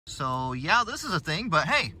So yeah, this is a thing, but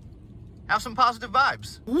hey, have some positive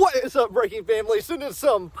vibes. What is up, Breaking family? Sending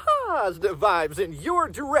some positive vibes in your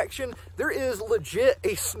direction. There is legit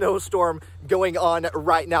a snowstorm going on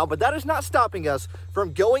right now, but that is not stopping us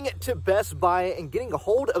from going to Best Buy and getting a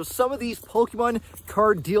hold of some of these Pokemon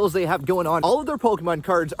card deals they have going on. All of their Pokemon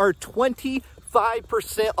cards are 25%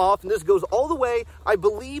 off, and this goes all the way, I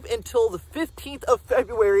believe, until the 15th of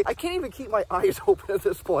February. I can't even keep my eyes open at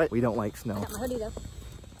this point. We don't like snow. I got my hoodie though.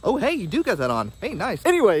 Oh, hey, you do got that on. Hey, nice.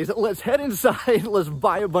 Anyways, let's head inside. Let's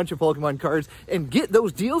buy a bunch of Pokemon cards and get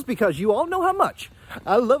those deals because you all know how much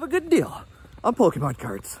I love a good deal on Pokemon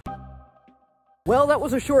cards. Well, that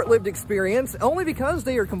was a short-lived experience, only because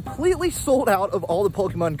they are completely sold out of all the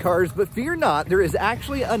Pokemon cards, but fear not, there is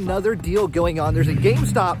actually another deal going on. There's a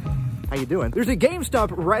Gamestop. How you doing? There's a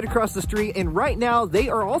Gamestop right across the street, and right now they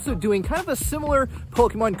are also doing kind of a similar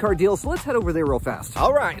Pokemon card deal, so let's head over there real fast.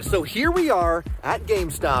 All right, so here we are at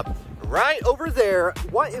Gamestop. Right over there,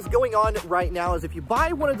 what is going on right now is if you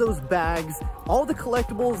buy one of those bags, all the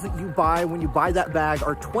collectibles that you buy when you buy that bag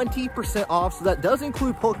are 20% off. So that does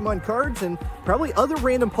include Pokemon cards and probably other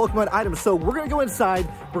random Pokemon items. So we're gonna go inside.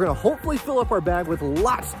 We're gonna hopefully fill up our bag with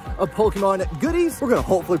lots of Pokemon goodies. We're gonna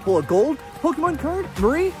hopefully pull a gold Pokemon card.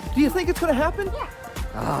 Marie, do you think it's gonna happen? Yeah.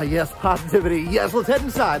 Ah, yes, positivity. Yes, let's head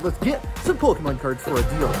inside. Let's get some Pokemon cards for a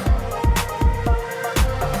deal.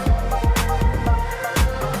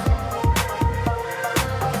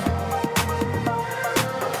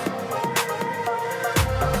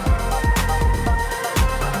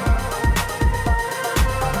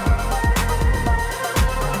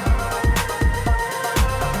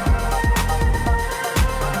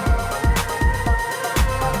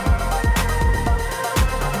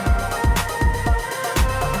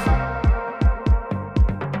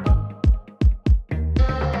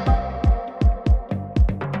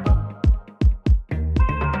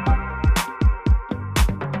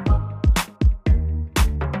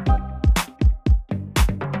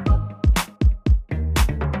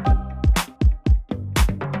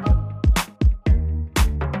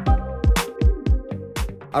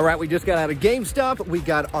 All right, we just got out of GameStop. We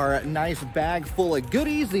got our nice bag full of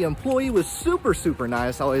goodies. The employee was super, super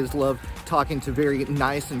nice. I always love talking to very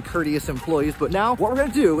nice and courteous employees. But now what we're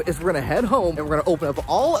gonna do is we're gonna head home and we're gonna open up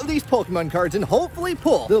all of these Pokemon cards and hopefully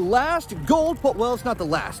pull the last gold, well, it's not the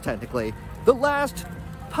last technically, the last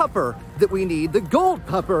pupper that we need, the gold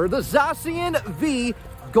pupper, the Zacian V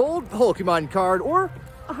gold Pokemon card, or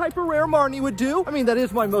a hyper rare Marnie would do. I mean, that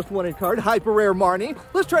is my most wanted card, hyper rare Marnie.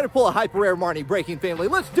 Let's try to pull a hyper rare Marnie, Breaking family.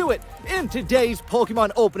 Let's do it in today's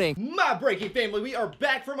Pokemon opening. My Breaking family, we are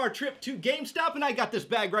back from our trip to GameStop, and I got this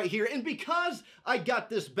bag right here. And because I got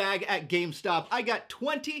this bag at GameStop, I got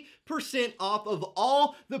 20% off of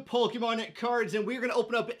all the Pokemon cards, and we're gonna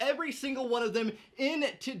open up every single one of them in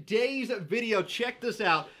today's video. Check this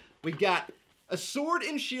out. We got a Sword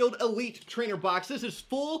and Shield Elite Trainer Box. This is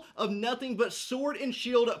full of nothing but Sword and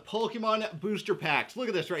Shield Pokemon booster packs. Look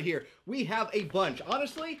at this right here. We have a bunch.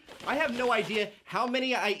 Honestly, I have no idea how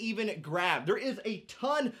many I even grabbed. There is a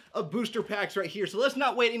ton of booster packs right here. So let's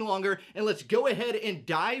not wait any longer and let's go ahead and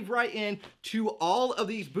dive right in to all of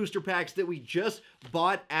these booster packs that we just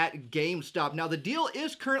bought at GameStop. Now, the deal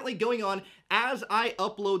is currently going on as I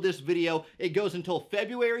upload this video. It goes until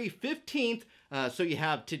February 15th. So you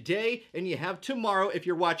have today and you have tomorrow if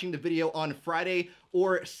you're watching the video on Friday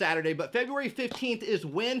or Saturday. But February 15th is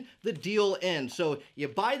when the deal ends. So you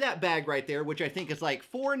buy that bag right there, which I think is like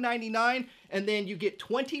 $4.99, and then you get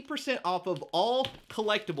 20% off of all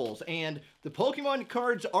collectibles. And the Pokemon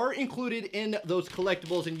cards are included in those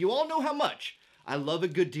collectibles, and you all know how much I love a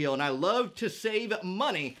good deal, and I love to save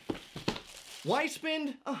money. Why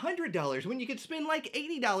spend $100 when you could spend like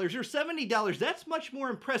 $80 or $70? That's much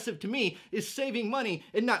more impressive to me, is saving money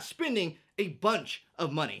and not spending a bunch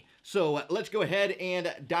of money. So let's go ahead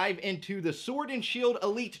and dive into the Sword and Shield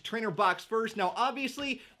Elite Trainer Box first. Now,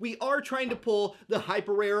 obviously, we are trying to pull the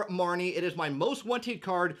Hyper Rare Marnie. It is my most wanted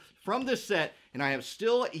card from this set, and I have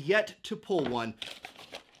still yet to pull one.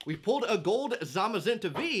 We pulled a gold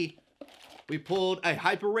Zamazenta V. We pulled a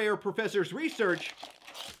Hyper Rare Professor's Research,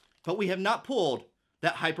 but we have not pulled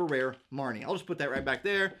that hyper rare Marnie. I'll just put that right back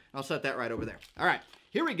there. I'll set that right over there. All right,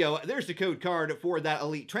 here we go. There's the code card for that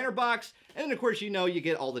Elite Trainer Box. And then, of course, you know, you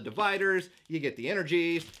get all the dividers, you get the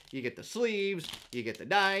energies, you get the sleeves, you get the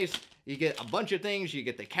dice, you get a bunch of things, you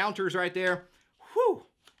get the counters right there. Whew!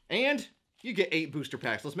 And you get 8 booster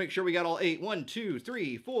packs. Let's make sure we got all 8. 1, 2,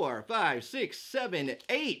 3, 4, 5, 6, 7,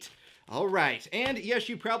 8. All right, and yes,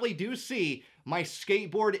 you probably do see my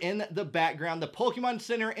skateboard in the background, the Pokemon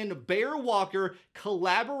Center and Bear Walker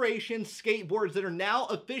collaboration skateboards that are now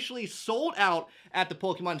officially sold out at the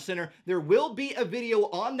Pokemon Center. There will be a video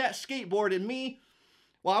on that skateboard and me,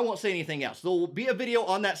 well, I won't say anything else. There will be a video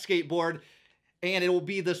on that skateboard and it will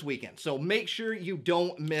be this weekend. So make sure you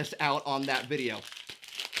don't miss out on that video.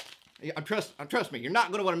 Trust me, you're not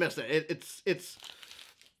going to want to miss it.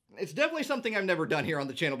 It's definitely something I've never done here on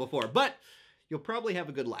the channel before, but you'll probably have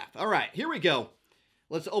a good laugh. All right, here we go.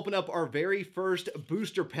 Let's open up our very first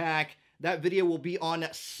booster pack. That video will be on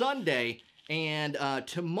Sunday, and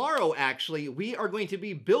tomorrow, actually, we are going to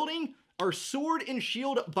be building our Sword and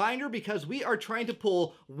Shield binder because we are trying to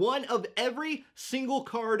pull one of every single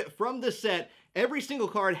card from the set. Every single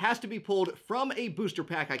card has to be pulled from a booster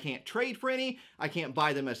pack. I can't trade for any. I can't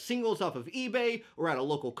buy them as singles off of eBay or at a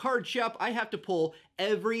local card shop. I have to pull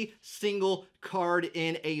every single card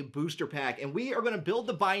in a booster pack. And we are going to build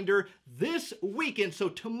the binder this weekend. So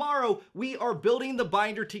tomorrow we are building the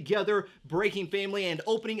binder together, Breaking Family, and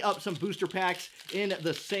opening up some booster packs in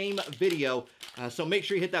the same video. So make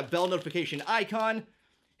sure you hit that bell notification icon,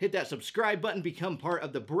 hit that subscribe button, become part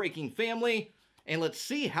of the Breaking Family. And let's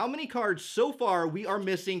see how many cards so far we are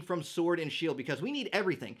missing from Sword and Shield because we need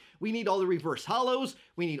everything. We need all the reverse hollows,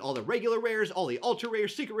 we need all the regular rares, all the ultra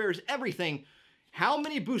rares, secret rares, everything. How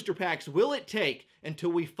many booster packs will it take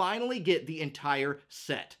until we finally get the entire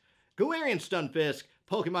set? Galarian Stunfisk,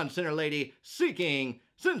 Pokemon Center Lady, Seeking,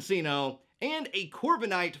 Cincino, and a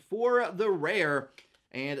Corviknight for the rare.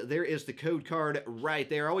 And there is the code card right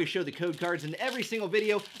there. I always show the code cards in every single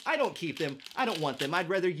video. I don't keep them. I don't want them. I'd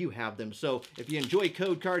rather you have them. So if you enjoy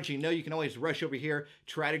code cards, you know you can always rush over here,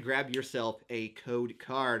 try to grab yourself a code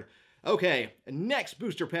card. Okay, next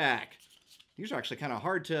booster pack. These are actually kind of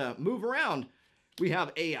hard to move around. We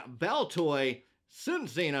have a Baltoy,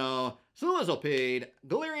 Cincino, Sizzlipede,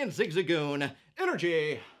 Galarian Zigzagoon,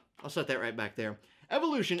 Energy. I'll set that right back there.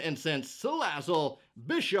 Evolution Incense, Salazzle,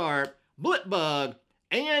 Bisharp, Blipbug,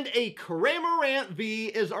 and a Cramorant V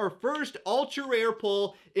is our first ultra rare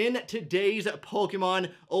pull in today's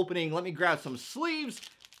Pokemon opening. Let me grab some sleeves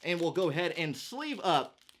and we'll go ahead and sleeve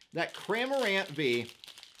up that Cramorant V.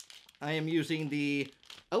 I am using the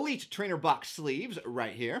Elite Trainer Box sleeves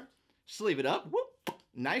right here. Sleeve it up. Whoop.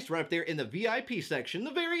 Nice, right up there in the VIP section,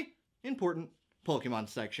 the very important Pokemon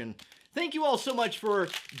section. Thank you all so much for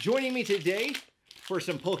joining me today for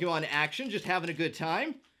some Pokemon action, just having a good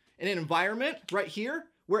time. In an environment right here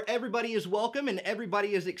where everybody is welcome and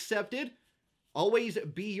everybody is accepted. Always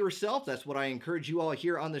be yourself. That's what I encourage you all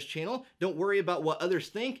here on this channel. Don't worry about what others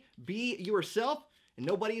think. Be yourself, and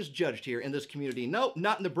nobody is judged here in this community. Nope,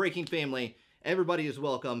 not in the Breaking Family. Everybody is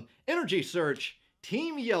welcome. Energy Search,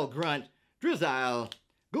 Team Yell Grunt, Drizzile,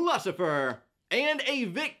 Glossifer, and a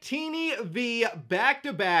Victini V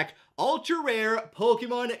back-to-back ultra rare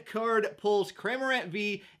Pokemon card pulls, Cramorant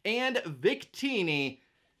V and Victini.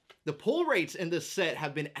 The pull rates in this set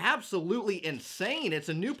have been absolutely insane. It's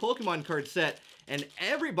a new Pokemon card set, and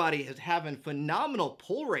everybody is having phenomenal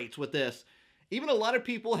pull rates with this. Even a lot of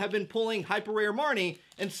people have been pulling Hyper Rare Marnie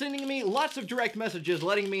and sending me lots of direct messages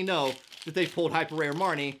letting me know that they pulled Hyper Rare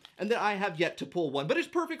Marnie and that I have yet to pull one. But it's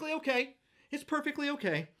perfectly okay. It's perfectly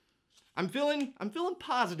okay. I'm feeling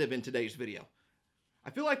positive in today's video.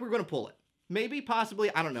 I feel like we're going to pull it. Maybe,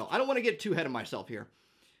 possibly, I don't know. I don't want to get too ahead of myself here.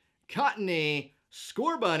 Cottony,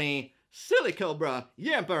 Scorbunny, Silicobra,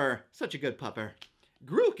 Yamper, such a good pupper,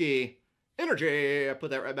 Grookey, Energy, I put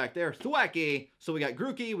that right back there, Thwackey, so we got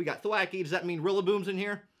Grookey, we got Thwackey, does that mean Rillaboom's in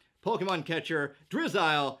here? Pokemon Catcher,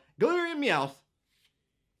 Drizzile, Galarian Meowth,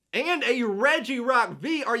 and a Regirock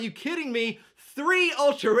V, are you kidding me? 3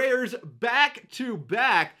 ultra rares back to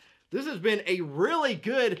back. This has been a really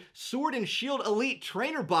good Sword and Shield Elite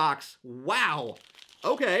Trainer box, wow.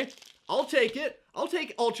 Okay, I'll take it. I'll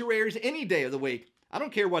take ultra rares any day of the week. I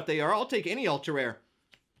don't care what they are. I'll take any ultra rare.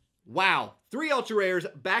 Wow. 3 ultra rares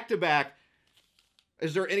back to back.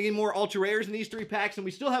 Is there any more ultra rares in these 3 packs? And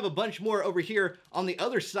we still have a bunch more over here on the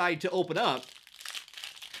other side to open up.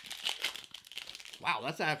 Wow,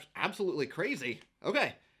 that's absolutely crazy.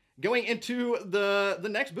 Okay. Going into the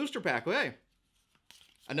next booster pack. Okay.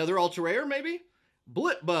 Another ultra rare, maybe?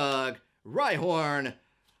 Blipbug, Rhyhorn.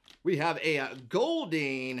 We have a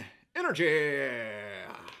Goldeen, Energy,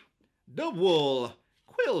 Dubwool,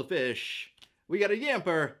 Quillfish. We got a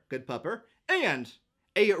Yamper, good pupper, and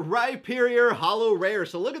a Rhyperior Holo Rare.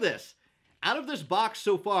 So look at this. Out of this box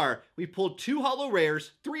so far, we pulled 2 Holo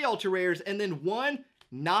Rares, 3 Ultra Rares, and then 1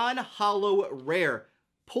 non-Holo Rare.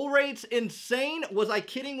 Pull rates insane. Was I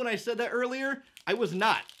kidding when I said that earlier? I was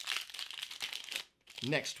not.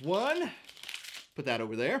 Next one. Put that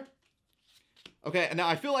over there. Okay, and now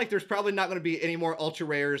I feel like there's probably not going to be any more ultra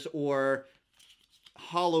rares or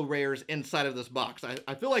hollow rares inside of this box.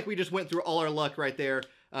 I feel like we just went through all our luck right there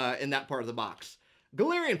in that part of the box.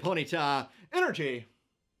 Galarian Ponyta, Energy,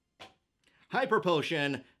 Hyper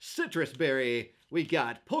Potion, Citrus Berry. We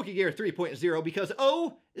got Pokegear 3.0 because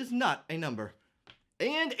O is not a number.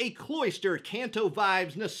 And a Cloyster Kanto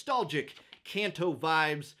Vibes, Nostalgic Kanto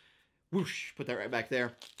Vibes. Whoosh, put that right back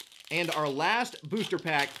there. And our last booster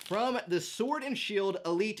pack from the Sword and Shield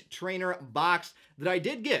Elite Trainer box that I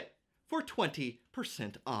did get for 20%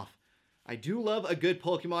 off. I do love a good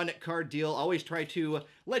Pokemon card deal. Always try to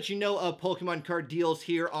let you know of Pokemon card deals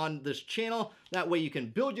here on this channel. That way you can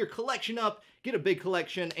build your collection up, get a big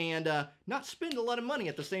collection, and not spend a lot of money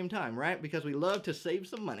at the same time, right? Because we love to save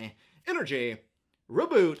some money. Energy,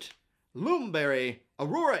 Reboot, Loomberry,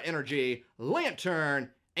 Aurora Energy, Lantern,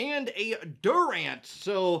 and a Durant.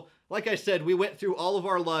 So, like I said, we went through all of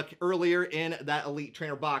our luck earlier in that Elite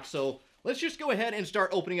Trainer box. So, let's just go ahead and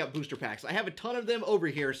start opening up booster packs. I have a ton of them over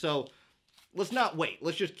here, so let's not wait.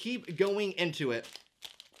 Let's just keep going into it.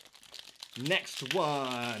 Next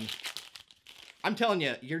one. I'm telling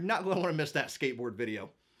you, you're not going to want to miss that skateboard video.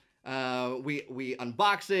 We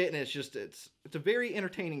unbox it, and it's a very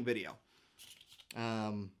entertaining video.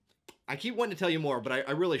 I keep wanting to tell you more, but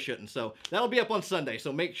I really shouldn't. So that'll be up on Sunday.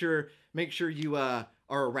 So make sure you are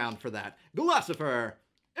around for that. Glossifer,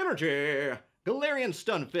 Energy, Galarian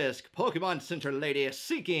Stunfisk, Pokemon Center Lady,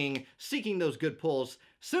 Seeking those good pulls,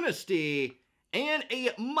 Sinistea, and a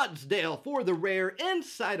Mudsdale for the rare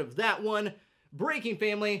inside of that one. Breaking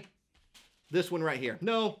Family, this one right here.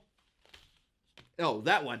 No,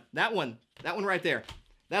 that one right there.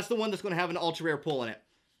 That's the one that's going to have an ultra rare pull in it.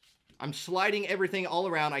 I'm sliding everything all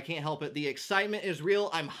around. I can't help it. The excitement is real.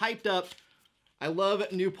 I'm hyped up. I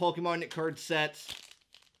love new Pokemon card sets.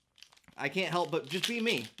 I can't help but just be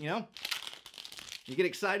me, you know? You get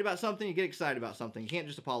excited about something, you get excited about something. You can't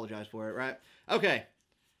just apologize for it, right? Okay.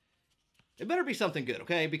 It better be something good,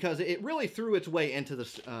 okay? Because it really threw its way into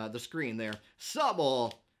the screen there.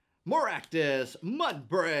 Sobble, Moractus,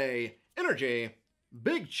 Mudbray, Energy,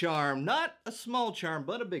 Big Charm, not a small charm,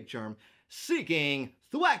 but a big charm, Seeking,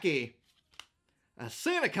 Thwackey, a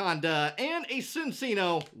Sandaconda, and a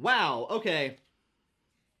Cinccino. Wow, okay.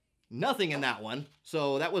 Nothing in that one.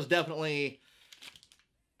 So that was definitely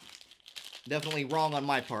wrong on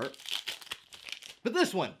my part. But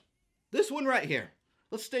this one right here.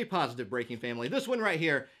 Let's stay positive, Breaking Family. This one right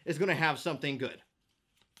here is going to have something good.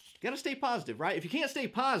 You got to stay positive, right? If you can't stay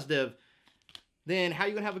positive, then how are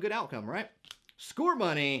you going to have a good outcome, right?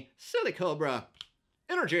 Scorbunny, Silicobra,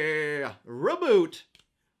 Energy, Reboot,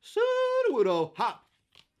 Sudowoodo, Hop,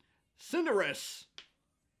 Cinderace.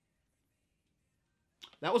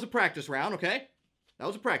 That was a practice round, okay? That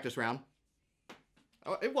was a practice round.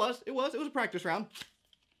 Oh, it was a practice round.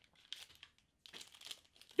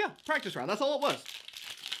 Yeah, practice round. That's all it was.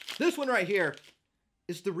 This one right here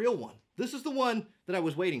is the real one. This is the one that I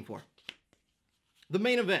was waiting for. The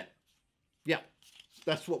main event. Yeah,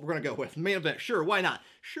 that's what we're going to go with. Main event. Sure, why not?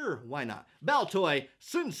 Sure, why not? Baltoy,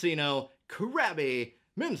 Cinccino, Krabby,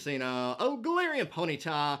 Mincino, Galarian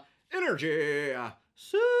Ponyta, Energy,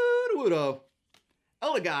 Sudowoodo,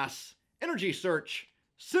 Elagos, Energy Search,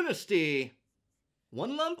 Sinistea,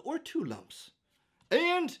 1 lump or 2 lumps,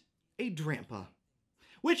 and a Drampa.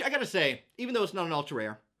 Which I gotta say, even though it's not an ultra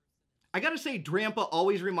rare, I gotta say Drampa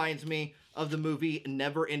always reminds me of the movie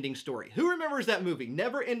Never Ending Story. Who remembers that movie?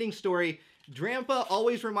 Never Ending Story. Drampa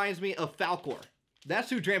always reminds me of Falcor. That's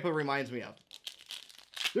who Drampa reminds me of.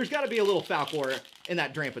 There's got to be a little Falcor in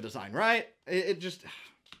that Drampa design, right?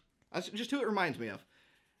 That's just who it reminds me of.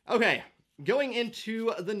 Okay, going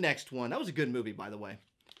into the next one. That was a good movie, by the way.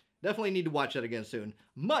 Definitely need to watch that again soon.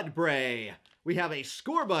 Mudbray. We have a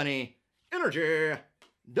Scorbunny, Energy,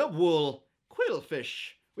 Dubwool,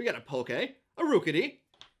 Quillfish. We got a Poke, a Rookity,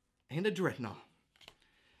 and a Dreadnought.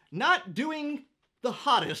 Not doing the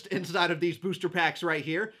hottest inside of these booster packs right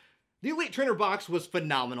here. The Elite Trainer box was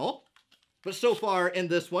phenomenal. But so far in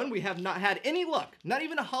this one, we have not had any luck. Not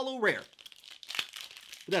even a holo rare.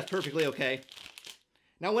 But that's perfectly okay.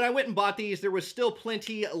 Now, when I went and bought these, there was still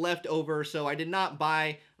plenty left over. So I did not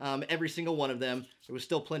buy every single one of them. There was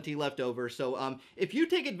still plenty left over. So if you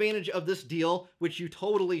take advantage of this deal, which you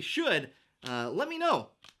totally should, let me know.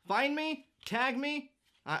 Find me, tag me.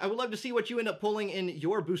 I would love to see what you end up pulling in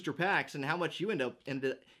your booster packs and how much you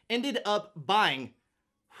ended up buying.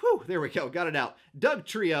 Whew, there we go. Got it out. Doug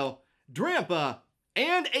Trio, Drampa,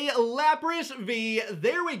 and a Lapras V.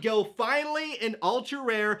 There we go. Finally, an ultra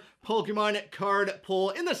rare Pokemon card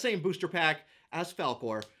pull in the same booster pack as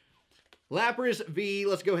Falcor. Lapras V.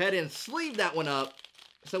 Let's go ahead and sleeve that one up.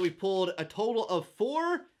 So we pulled a total of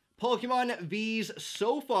 4 Pokemon Vs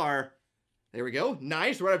so far. There we go.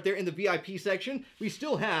 Nice. Right up there in the VIP section. We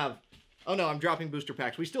still have... Oh no, I'm dropping booster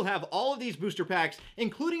packs. We still have all of these booster packs,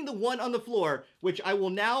 including the one on the floor, which I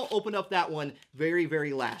will now open up that one very,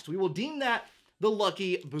 very last. We will deem that the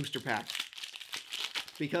lucky booster pack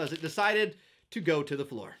because it decided to go to the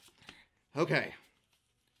floor. Okay.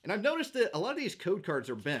 And I've noticed that a lot of these code cards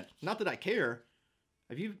are bent. Not that I care.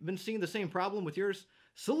 Have you been seeing the same problem with yours?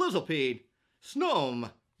 Solizzlepede,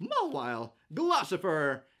 Snom, Mawile,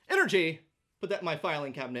 Glossifer, Energy. Put that in my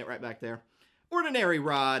filing cabinet right back there. Ordinary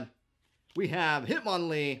Rod. We have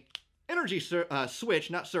Hitmonlee, Energy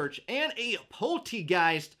Switch, not Search, and a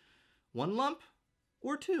Poltegeist. 1 lump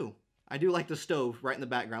or 2? I do like the stove right in the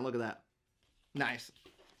background. Look at that. Nice.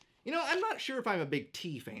 You know, I'm not sure if I'm a big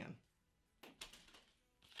tea fan.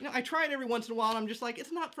 You know, I try it every once in a while, and I'm just like,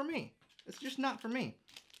 it's not for me. It's just not for me.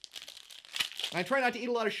 And I try not to eat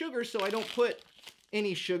a lot of sugar, so I don't put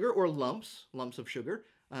any sugar or lumps of sugar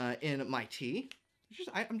in my tea.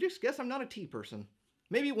 I'm just guess I'm not a tea person.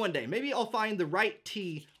 Maybe one day. Maybe I'll find the right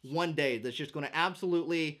tea one day that's just going to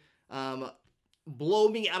absolutely blow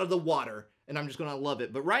me out of the water, and I'm just going to love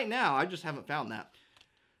it. But right now, I just haven't found that.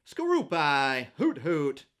 Skorupi, Hoot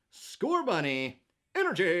Hoot, Scorbunny,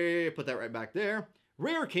 Energy, put that right back there.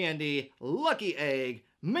 Rare Candy, Lucky Egg,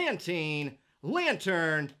 Mantine,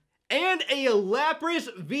 Lantern, and a Lapras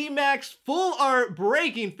VMAX Full Art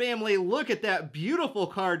Breaking Family. Look at that beautiful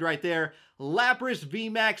card right there. Lapras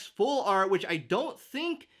VMAX Full Art, which I don't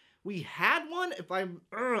think we had one. If I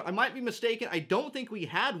might be mistaken. I don't think we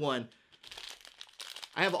had one.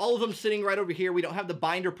 I have all of them sitting right over here. We don't have the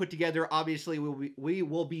binder put together. Obviously, we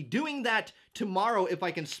will be doing that tomorrow if I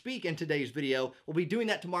can speak in today's video. We'll be doing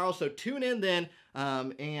that tomorrow, so tune in then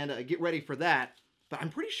and get ready for that. But I'm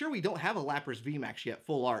pretty sure we don't have a Lapras VMAX yet,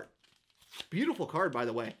 full art. Beautiful card, by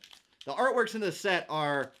the way. The artworks in this set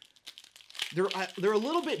are... They're a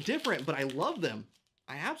little bit different, but I love them.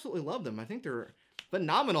 I absolutely love them. I think they're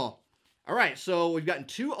phenomenal. All right, so we've gotten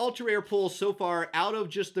 2 ultra rare pulls so far out of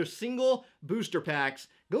just the single booster packs.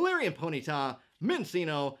 Galarian Ponyta,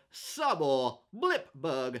 Minccino, Sobble,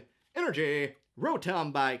 Blipbug, Energy,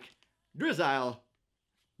 Rotom Bike, Drizzile,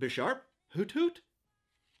 Bisharp, Hoot Hoot.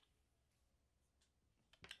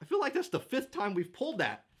 I feel like that's the 5th time we've pulled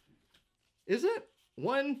that. Is it?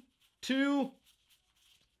 1, 2...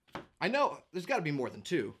 I know there's got to be more than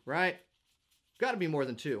 2, right? Got to be more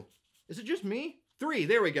than 2. Is it just me? 3,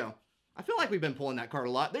 there we go. I feel like we've been pulling that card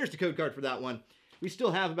a lot. There's the code card for that one. We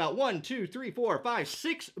still have about 1, 2, 3, 4, 5,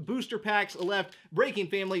 6 booster packs left. Breaking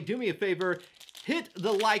Family, do me a favor. Hit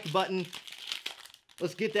the like button.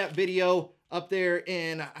 Let's get that video up there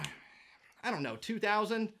in, I don't know,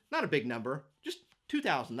 2,000? Not a big number. Just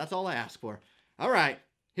 2,000. That's all I ask for. All right.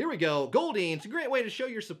 Here we go. Goldeen. It's a great way to show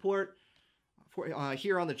your support for,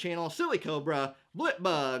 here on the channel. Silly Cobra,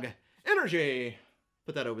 Blipbug, Energy.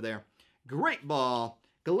 Put that over there. Great Ball,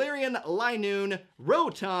 Galarian Linoon,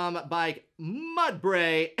 Rotom Bike,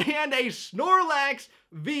 Mudbray, and a Snorlax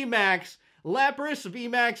VMAX. Lapras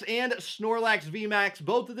VMAX and Snorlax VMAX,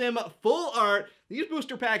 both of them full art. These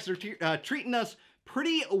booster packs are treating us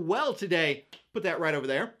pretty well today. Put that right over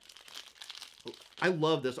there. I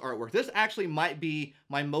love this artwork. This actually might be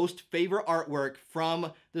my most favorite artwork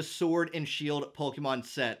from the Sword and Shield Pokemon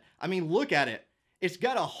set. I mean, look at it. It's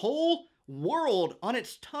got a whole world on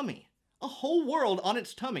its tummy. A whole world on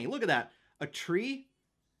its tummy. Look at that. A tree,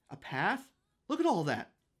 a path. Look at all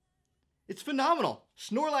that. It's phenomenal.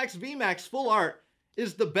 Snorlax VMAX full art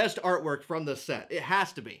is the best artwork from this set. It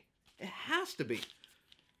has to be. It has to be.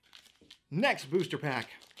 Next booster pack.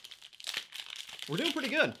 We're doing pretty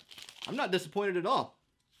good. I'm not disappointed at all.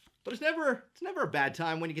 But it's never a bad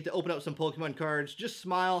time when you get to open up some Pokemon cards. Just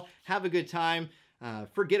smile, have a good time,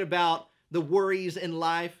 forget about the worries in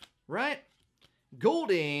life, right?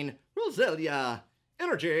 Goldeen, Roselia,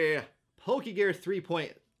 Energy, Pokegear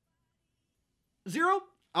 3.0.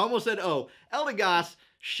 I almost said O. Eldegoss,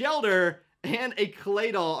 Shelter, and a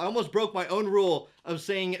Claydol. I almost broke my own rule of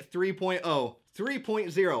saying 3.0.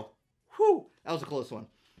 3.0. Whew, that was a close one.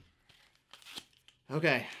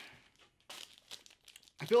 Okay.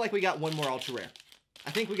 I feel like we got one more ultra rare.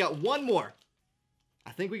 I think we got one more.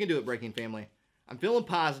 I think we can do it, Breaking Family. I'm feeling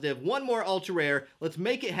positive. One more ultra rare. Let's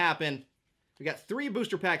make it happen. We got 3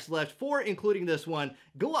 booster packs left, 4 including this one.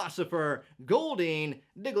 Glossifer, Goldeen,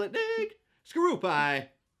 Diglett-Dig, Skorupi,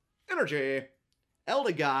 Energy,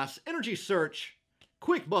 Eldegoss, Energy Search,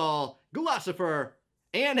 Quick Ball, Glossifer,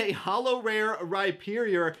 and a holo rare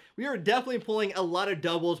Rhyperior. We are definitely pulling a lot of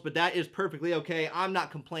doubles, but that is perfectly okay. I'm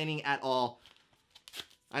not complaining at all.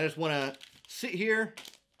 I just want to sit here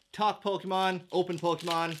talk Pokemon, open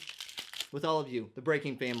Pokemon with all of you, the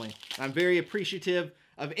Breaking family. I'm very appreciative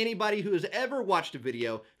of anybody who has ever watched a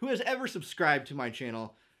video, who has ever subscribed to my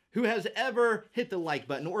channel, who has ever hit the like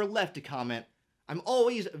button or left a comment. I'm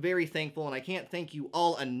always very thankful, and I can't thank you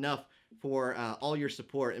all enough for all your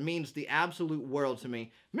support. It means the absolute world to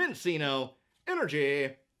me. Mincino,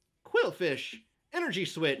 Energy, Quillfish, Energy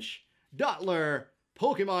Switch, Dottler,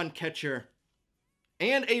 Pokemon Catcher,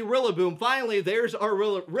 and a Rillaboom. Finally, there's our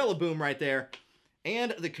Rillaboom right there.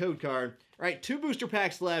 And the code card. All right, 2 booster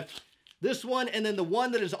packs left. This one, and then the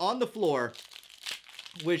one that is on the floor,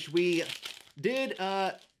 which we did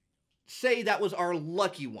say that was our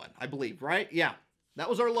lucky one, I believe, right? Yeah, that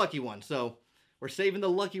was our lucky one. So we're saving the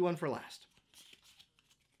lucky one for last.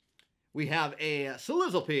 We have a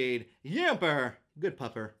Sizzlipede, Yamper, good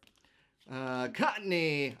pupper,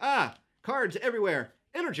 Cottony, cards everywhere,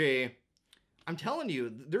 Energy. I'm telling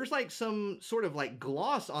you, there's like some sort of like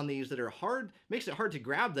gloss on these that are hard, makes it hard to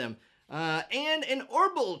grab them. And an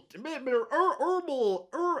Orbeetle.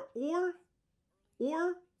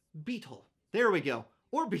 There we go,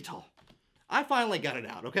 Orbeetle. I finally got it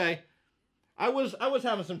out, okay? I was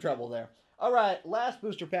having some trouble there. All right, last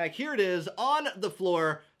booster pack. Here it is on the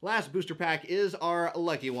floor. Last booster pack is our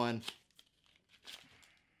lucky one.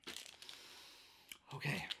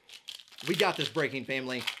 Okay, we got this, Breaking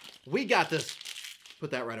family. We got this.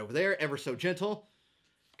 Put that right over there, ever so gentle.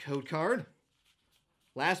 Code card.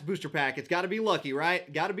 Last booster pack. It's got to be lucky,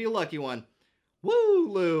 right? Got to be a lucky one.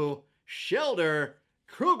 Wooloo, Shelder,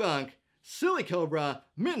 Krogunk, Silicobra,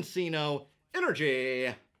 Mincino,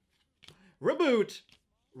 Energy, Reboot,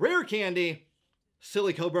 Rare Candy,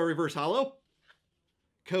 Silicobra Reverse Holo,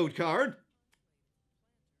 Code Card,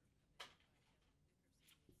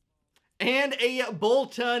 and a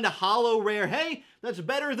Boltund Holo Rare. Hey, that's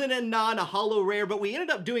better than a non-Holo Rare, but we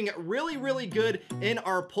ended up doing it really, really good in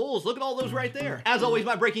our polls. Look at all those right there. As always,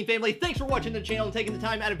 my Breaking family, thanks for watching the channel and taking the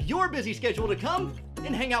time out of your busy schedule to come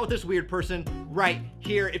and hang out with this weird person right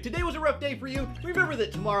here. If today was a rough day for you, remember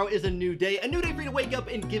that tomorrow is a new day for you to wake up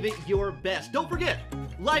and give it your best. Don't forget,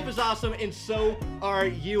 life is awesome and so are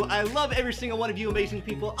you. I love every single one of you amazing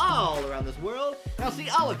people all around this world. And I'll see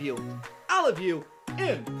all of you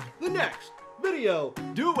in the next video.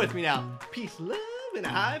 Do it with me now. Peace, love, and a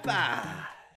high five.